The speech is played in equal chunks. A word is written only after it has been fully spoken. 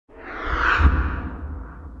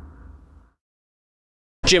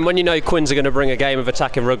Jim, when you know Quins are going to bring a game of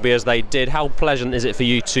attacking rugby as they did, how pleasant is it for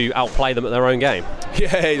you to outplay them at their own game?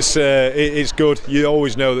 Yeah, it's good. You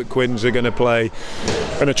always know that Quins are going to play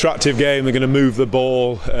an attractive game. They're going to move the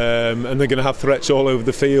ball, and they're going to have threats all over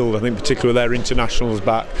the field. I think particularly their internationals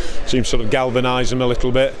back seems sort of galvanise them a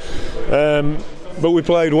little bit. But we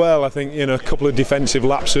played well. I think a couple of defensive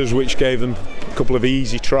lapses which gave them a couple of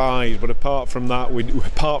easy tries. But apart from that, we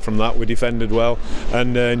defended well.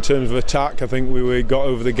 And in terms of attack, I think we got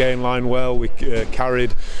over the gain line well. We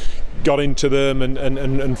carried, got into them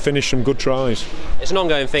and finished some good tries. It's an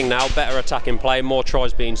ongoing thing now. Better attacking play, more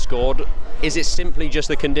tries being scored. Is it simply just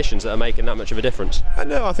the conditions that are making that much of a difference?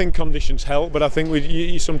 No, I think conditions help, but I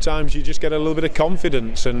think sometimes you just get a little bit of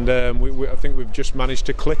confidence, and I think we've just managed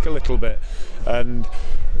to click a little bit. And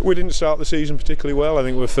we didn't start the season particularly well. I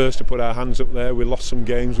think we were first to put our hands up there. We lost some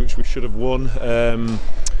games which we should have won.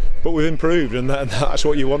 But we've improved, and that's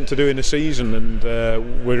what you want to do in a season.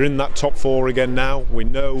 And we're in that top four again now. We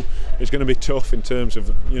know it's going to be tough in terms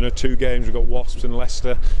of 2 games. We've got Wasps and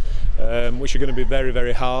Leicester, which are going to be very,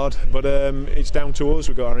 very hard. But it's down to us.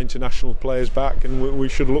 We've got our international players back, and we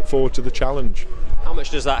should look forward to the challenge. How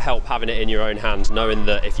much does that help, having it in your own hands, knowing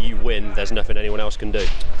that if you win, there's nothing anyone else can do?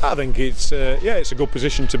 I think it's a good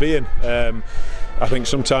position to be in. I think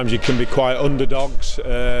sometimes you can be quite underdogs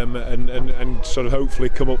and sort of hopefully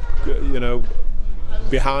come up,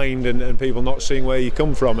 behind and people not seeing where you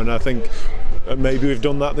come from. And I think maybe we've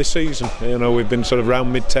done that this season. We've been sort of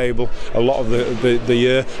round mid-table a lot of the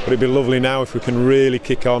year, but it'd be lovely now if we can really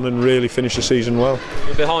kick on and really finish the season well.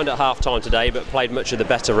 You're behind at half-time today, but played much of the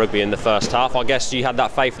better rugby in the first half. I guess you had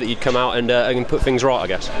that faith that you'd come out and put things right, I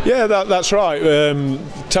guess. Yeah, that's right.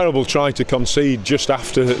 Terrible try to concede just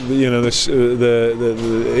after into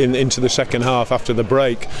the second half after the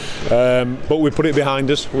break, but we put it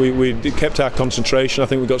behind us. We kept our concentration. I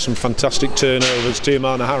think we got some fantastic turnovers.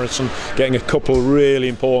 Tiamana Harrison getting a couple really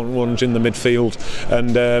important ones in the midfield,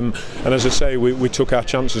 and as I say, we took our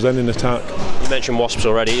chances then in attack. You mentioned Wasps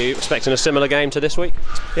already. Are you expecting a similar game to this week?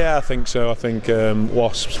 Yeah, I think so. I think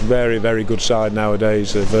Wasps, very, very good side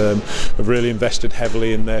nowadays. Have really invested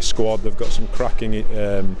heavily in their squad. They've got some cracking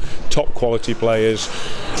top quality players,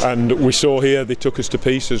 and we saw here they took us to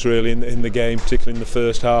pieces really in the game, particularly in the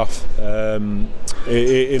first half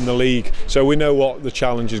in the league. So we know what the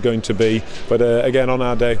challenge is going to be, but again, on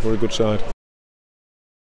our day we're a good side.